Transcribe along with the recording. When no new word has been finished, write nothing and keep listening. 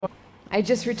I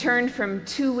just returned from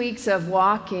 2 weeks of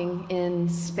walking in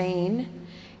Spain,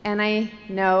 and I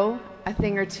know a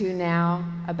thing or two now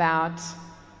about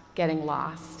getting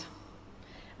lost.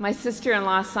 My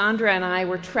sister-in-law Sandra and I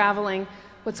were traveling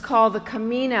what's called the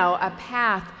Camino, a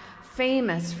path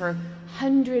famous for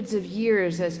hundreds of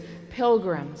years as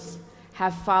pilgrims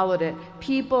have followed it.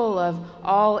 People of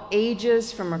all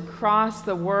ages from across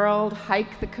the world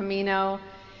hike the Camino,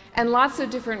 and lots of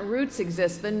different routes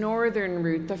exist: the northern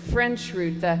route, the French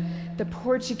route, the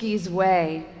Portuguese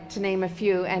way, to name a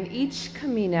few. And each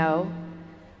Camino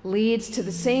leads to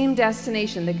the same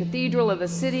destination, the cathedral of the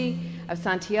city of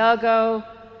Santiago,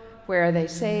 where they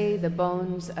say the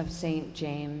bones of St.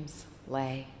 James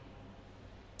lay.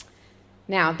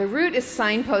 Now, the route is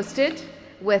signposted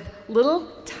with little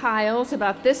tiles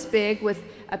about this big with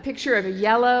a picture of a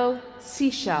yellow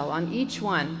seashell on each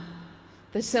one,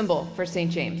 the symbol for St.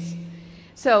 James.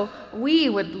 So we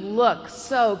would look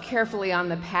so carefully on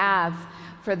the paths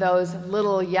for those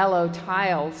little yellow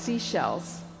tile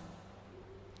seashells.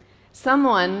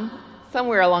 Someone,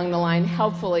 somewhere along the line,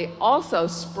 helpfully also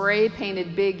spray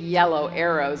painted big yellow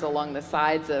arrows along the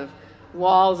sides of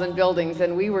walls and buildings,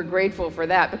 and we were grateful for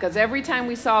that, because every time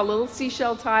we saw a little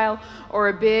seashell tile or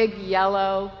a big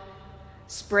yellow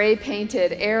spray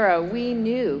painted arrow, we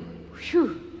knew,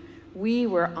 whew, we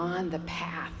were on the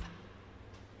path.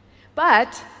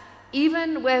 But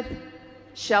even with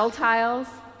shell tiles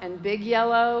and big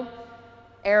yellow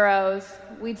arrows,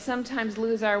 we'd sometimes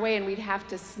lose our way, and we'd have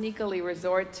to sneakily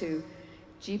resort to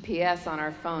GPS on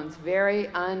our phones, very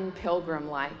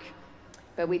un-pilgrim-like.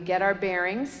 But we'd get our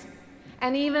bearings,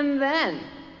 and even then,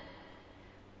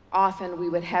 often we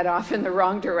would head off in the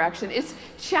wrong direction. It's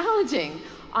challenging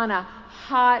on a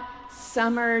hot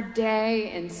summer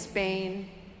day in Spain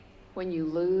when you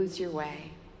lose your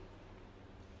way.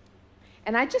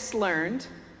 And I just learned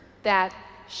that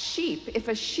if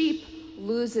a sheep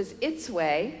loses its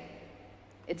way,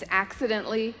 it's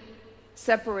accidentally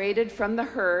separated from the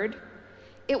herd,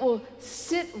 it will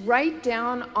sit right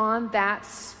down on that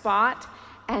spot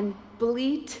and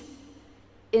bleat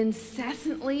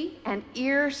incessantly and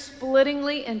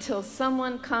ear-splittingly until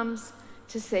someone comes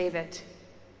to save it,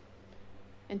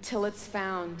 until it's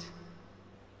found.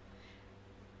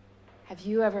 Have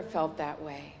you ever felt that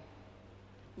way?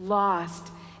 Lost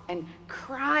and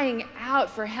crying out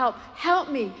for help. Help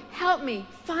me,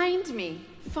 find me,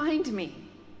 find me.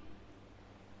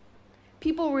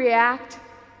 People react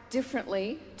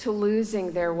differently to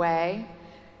losing their way.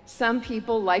 Some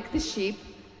people, like the sheep,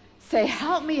 say,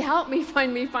 help me,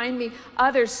 find me, find me.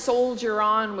 Others soldier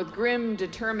on with grim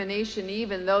determination,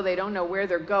 even though they don't know where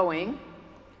they're going.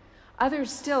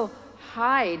 Others still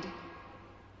hide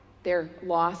their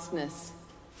lostness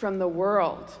from the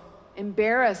world,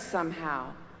 embarrassed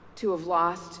somehow to have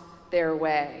lost their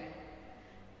way.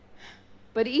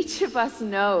 But each of us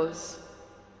knows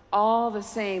all the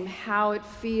same how it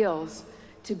feels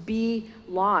to be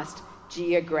lost,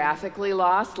 geographically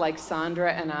lost, like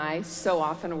Sandra and I so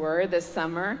often were this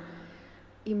summer,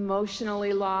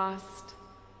 emotionally lost,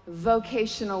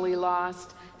 vocationally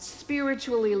lost,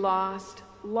 spiritually lost,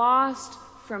 lost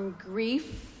from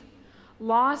grief,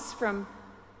 lost from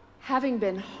having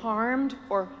been harmed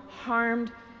or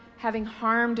having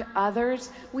harmed others.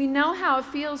 We know how it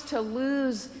feels to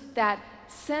lose that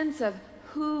sense of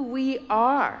who we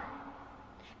are,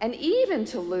 and even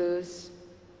to lose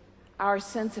our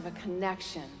sense of a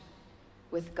connection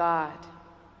with God.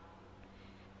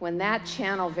 When that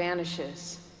channel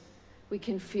vanishes, we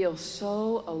can feel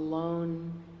so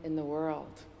alone in the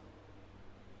world.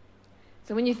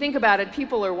 So when you think about it,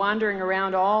 people are wandering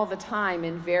around all the time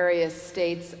in various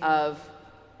states of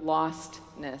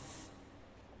lostness.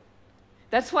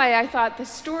 That's why I thought the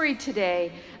story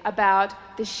today about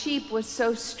the sheep was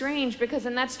so strange, because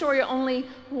in that story only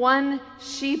one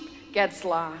sheep gets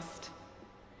lost.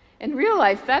 In real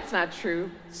life, that's not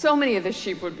true. So many of the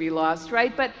sheep would be lost,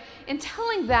 right? But in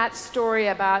telling that story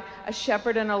about a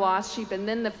shepherd and a lost sheep, and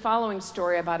then the following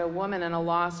story about a woman and a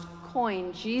lost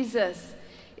coin, Jesus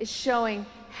is showing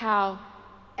how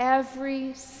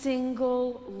every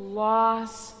single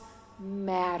loss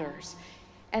matters,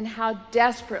 and how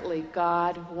desperately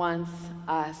God wants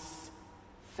us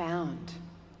found.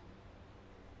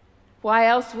 Why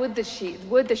else would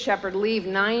the shepherd leave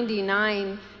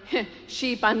 99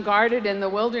 sheep unguarded in the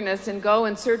wilderness and go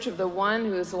in search of the one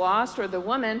who is lost? Or the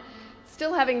woman,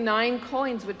 still having 9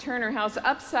 coins, would turn her house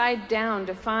upside down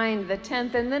to find the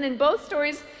 10th, and then in both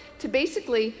stories to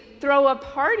basically throw a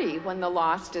party when the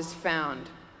lost is found,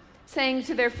 saying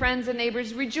to their friends and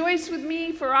neighbors, "Rejoice with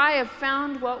me, for I have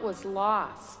found what was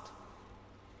lost."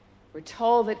 We're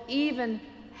told that even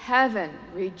heaven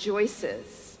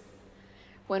rejoices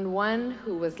when one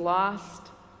who was lost,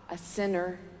 a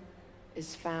sinner,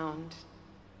 is found.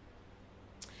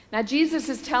 Now, Jesus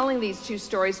is telling these two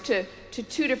stories to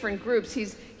two different groups.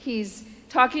 He's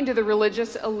talking to the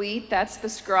religious elite, that's the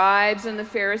scribes and the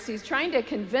Pharisees, trying to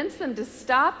convince them to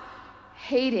stop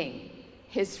hating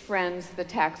his friends, the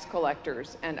tax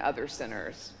collectors and other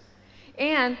sinners.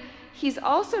 And he's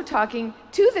also talking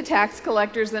to the tax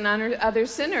collectors and other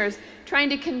sinners, trying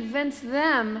to convince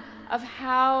them of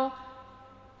how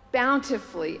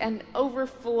bountifully and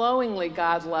overflowingly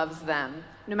God loves them,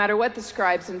 no matter what the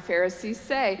scribes and Pharisees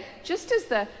say. Just as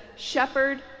the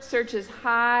shepherd searches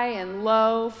high and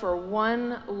low for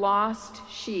one lost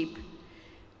sheep,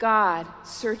 God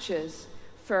searches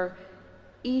for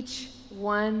each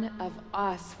one of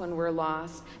us when we're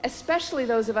lost, especially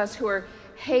those of us who are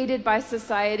hated by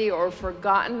society or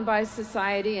forgotten by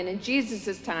society. And in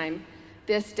Jesus' time,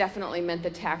 this definitely meant the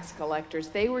tax collectors.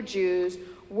 They were Jews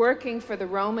working for the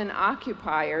Roman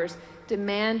occupiers,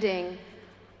 demanding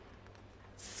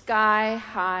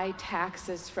sky-high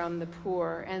taxes from the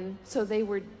poor, and so they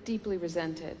were deeply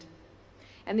resented.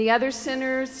 And the other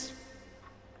sinners,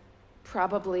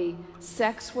 probably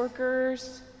sex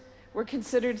workers, were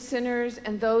considered sinners,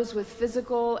 and those with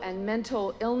physical and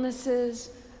mental illnesses,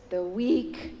 the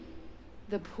weak,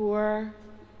 the poor.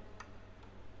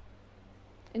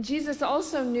 And Jesus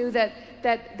also knew that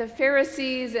the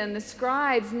Pharisees and the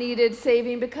scribes needed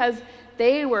saving because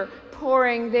they were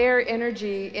pouring their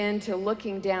energy into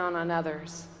looking down on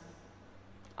others.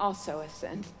 Also a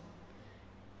sin.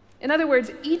 In other words,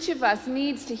 each of us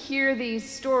needs to hear these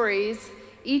stories.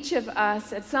 Each of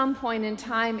us at some point in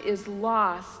time is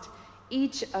lost.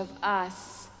 Each of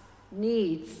us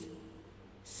needs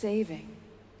saving.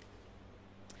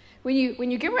 When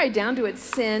you get right down to it,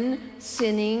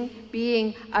 sinning,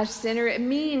 being a sinner, it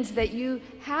means that you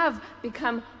have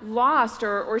become lost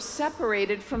or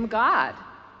separated from God.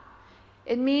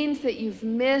 It means that you've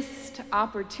missed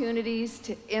opportunities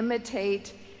to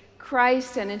imitate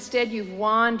Christ, and instead you've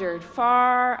wandered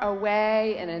far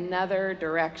away in another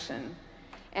direction.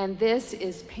 And this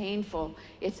is painful.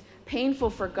 It's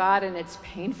painful for God, and it's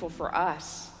painful for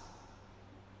us.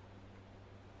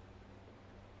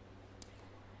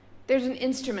 There's an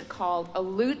instrument called a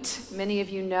lute. Many of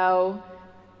you know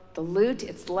the lute.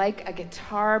 It's like a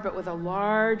guitar, but with a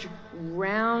large,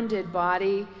 rounded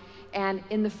body. And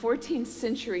in the 14th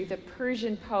century, the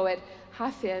Persian poet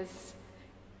Hafiz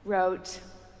wrote,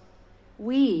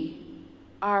 "We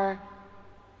are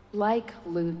like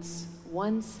lutes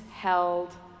once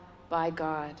held by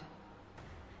God.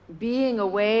 Being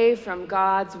away from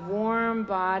God's warm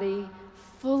body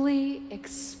fully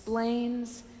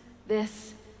explains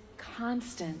this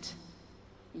constant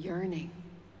yearning."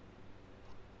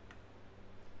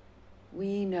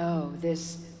 We know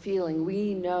this feeling.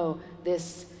 We know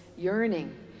this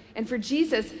yearning. And for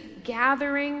Jesus,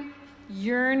 gathering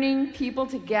yearning people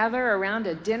together around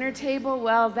a dinner table,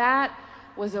 well, that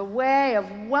was a way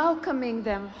of welcoming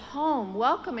them home,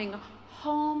 welcoming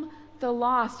home the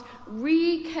lost,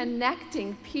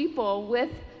 reconnecting people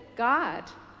with God,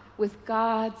 with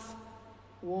God's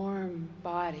warm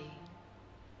body.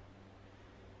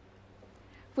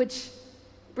 Which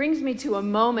brings me to a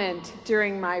moment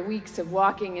during my weeks of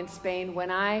walking in Spain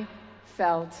when I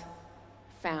felt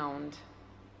found.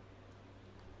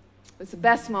 It was the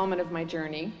best moment of my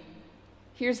journey.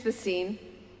 Here's the scene.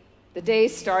 The day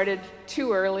started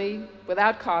too early,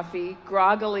 without coffee,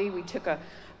 groggily. We took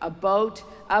a boat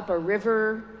up a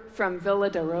river from Villa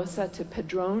de Rosa to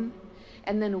Padrón,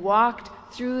 and then walked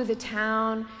through the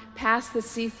town, past the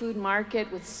seafood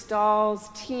market with stalls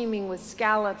teeming with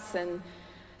scallops and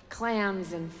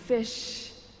clams and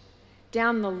fish,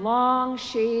 down the long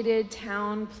shaded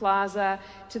town plaza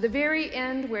to the very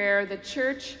end where the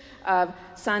Church of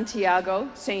Santiago,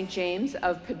 St. James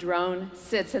of Padrón,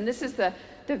 sits. And this is the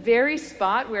very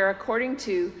spot where, according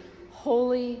to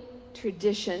holy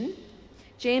tradition,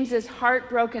 James's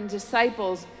heartbroken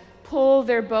disciples pulled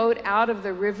their boat out of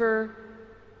the river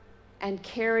and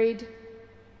carried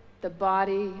the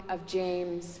body of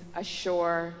James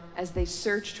ashore as they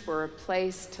searched for a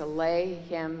place to lay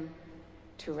him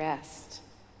to rest.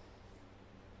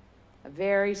 A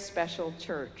very special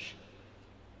church.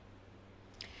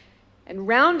 And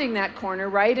rounding that corner,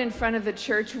 right in front of the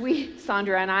church,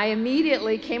 Sandra and I,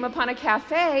 immediately came upon a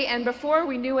cafe, and before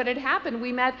we knew what had happened,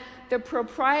 we met the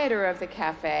proprietor of the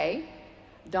cafe,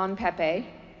 Don Pepe.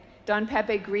 Don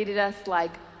Pepe greeted us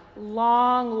like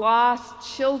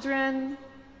long-lost children.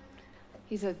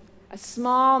 He's a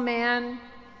small man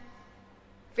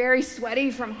very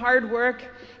sweaty from hard work,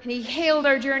 and he hailed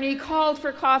our journey, called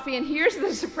for coffee, and here's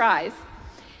the surprise.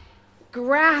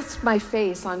 Grasped my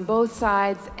face on both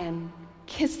sides and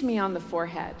kissed me on the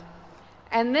forehead.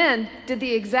 And then did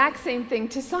the exact same thing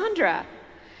to Sandra.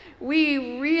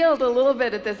 We reeled a little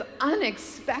bit at this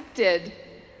unexpected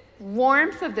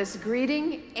warmth of this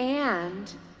greeting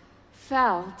and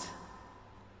felt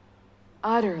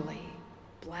utterly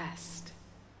blessed,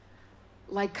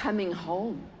 like coming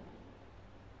home.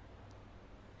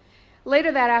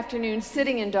 Later that afternoon,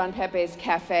 sitting in Don Pepe's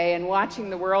cafe and watching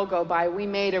the world go by, we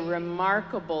made a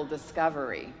remarkable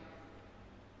discovery.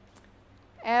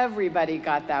 Everybody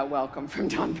got that welcome from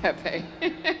Don Pepe.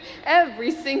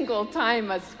 Every single time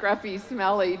a scruffy,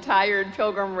 smelly, tired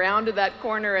pilgrim rounded that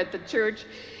corner at the church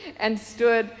and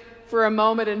stood for a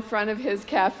moment in front of his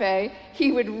cafe,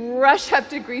 he would rush up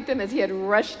to greet them as he had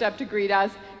rushed up to greet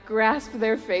us, grasp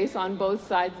their face on both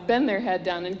sides, bend their head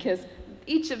down, and kiss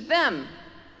each of them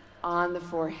on the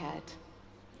forehead,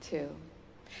 too.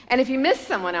 And if he missed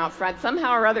someone out front,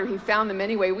 somehow or other he found them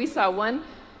anyway. We saw one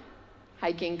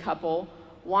hiking couple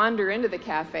wander into the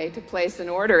cafe to place an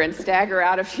order and stagger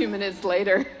out a few minutes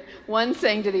later, one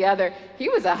saying to the other, "He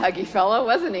was a huggy fellow,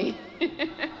 wasn't he?"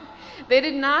 They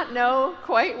did not know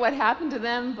quite what happened to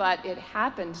them, but it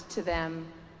happened to them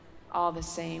all the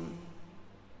same.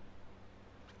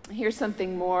 Here's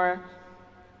something more.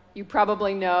 You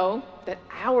probably know that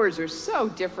hours are so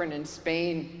different in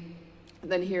Spain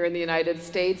than here in the United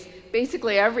States.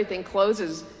 Basically, everything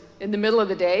closes in the middle of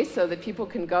the day so that people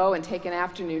can go and take an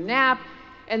afternoon nap,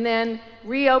 and then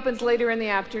reopens later in the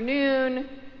afternoon.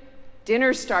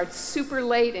 Dinner starts super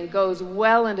late and goes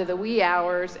well into the wee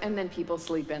hours, and then people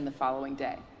sleep in the following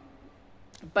day.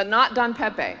 But not Don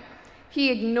Pepe. He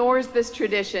ignores this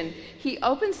tradition. He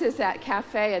opens his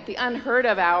cafe at the unheard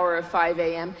of hour of 5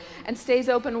 a.m. and stays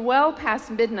open well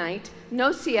past midnight,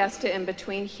 no siesta in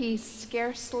between. He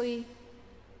scarcely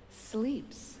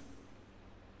sleeps.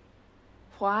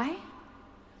 Why?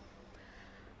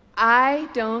 I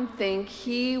don't think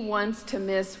he wants to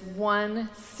miss one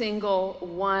single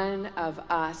one of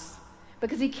us,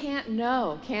 because he can't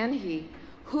know, can he,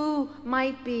 who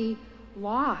might be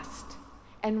lost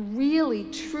and really,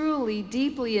 truly,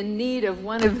 deeply in need of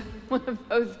one of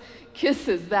those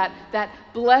kisses, that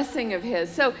blessing of his.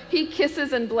 So he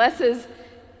kisses and blesses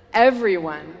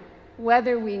everyone,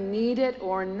 whether we need it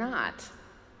or not.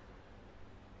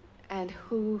 And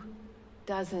who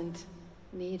doesn't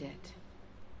need it?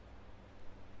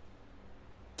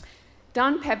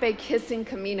 Don Pepe kissing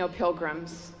Camino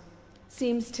pilgrims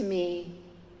seems to me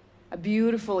a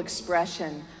beautiful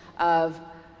expression of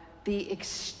the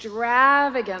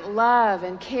extravagant love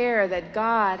and care that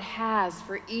God has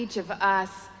for each of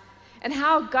us, and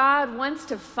how God wants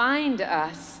to find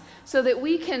us so that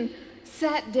we can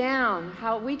set down,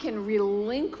 how we can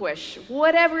relinquish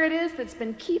whatever it is that's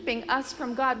been keeping us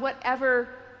from God, whatever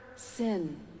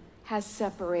sin has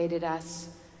separated us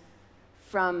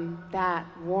from that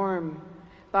warm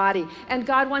body. And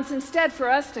God wants instead for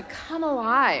us to come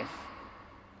alive.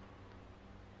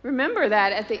 Remember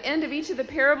that at the end of each of the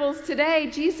parables today,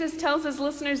 Jesus tells his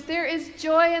listeners there is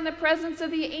joy in the presence of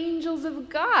the angels of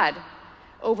God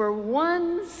over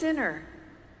one sinner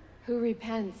who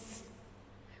repents,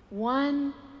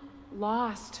 one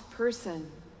lost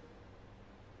person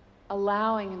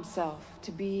allowing himself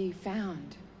to be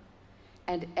found,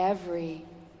 and every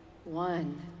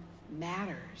one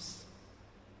matters.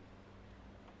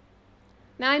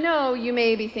 Now, I know you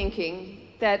may be thinking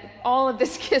that all of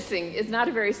this kissing is not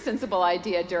a very sensible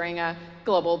idea during a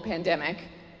global pandemic.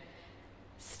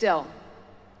 Still,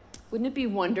 wouldn't it be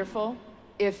wonderful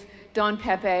if Don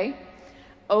Pepe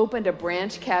opened a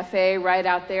branch cafe right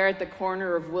out there at the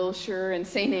corner of Wilshire and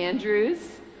St. Andrews,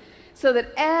 so that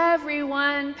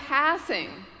everyone passing,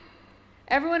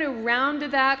 everyone who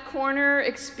rounded that corner,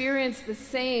 experienced the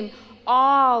same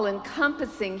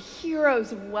all-encompassing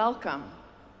hero's welcome?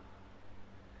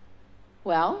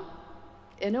 Well,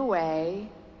 in a way,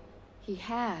 he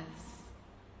has.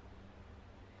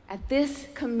 At this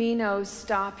Camino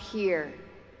stop here,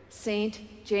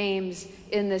 St. James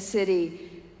in the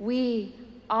city, we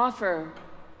offer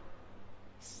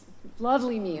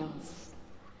lovely meals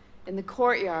in the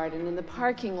courtyard and in the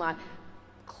parking lot,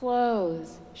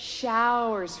 clothes,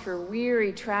 showers for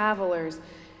weary travelers.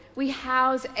 We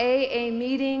house AA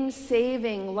meetings,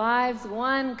 saving lives,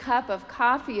 one cup of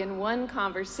coffee and one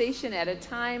conversation at a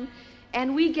time.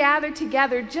 And we gather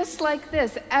together just like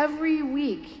this every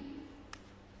week.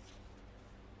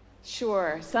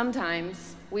 Sure,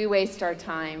 sometimes we waste our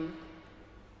time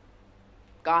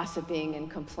gossiping and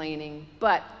complaining,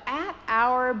 but at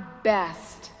our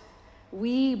best,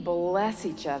 we bless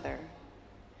each other.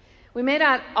 We may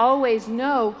not always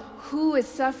know who is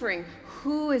suffering,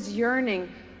 who is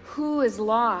yearning, who is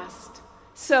lost.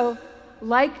 So,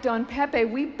 like Don Pepe,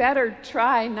 we better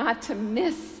try not to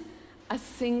miss a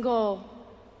single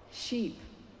sheep.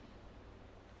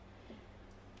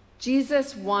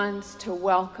 Jesus wants to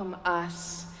welcome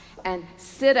us and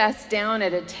sit us down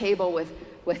at a table with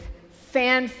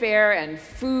fanfare and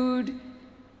food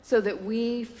so that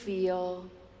we feel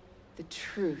the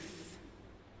truth.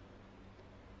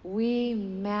 We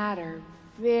matter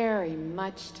very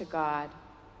much to God,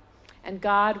 and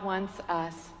God wants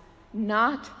us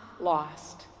not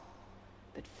lost,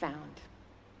 but found.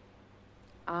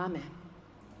 Amen.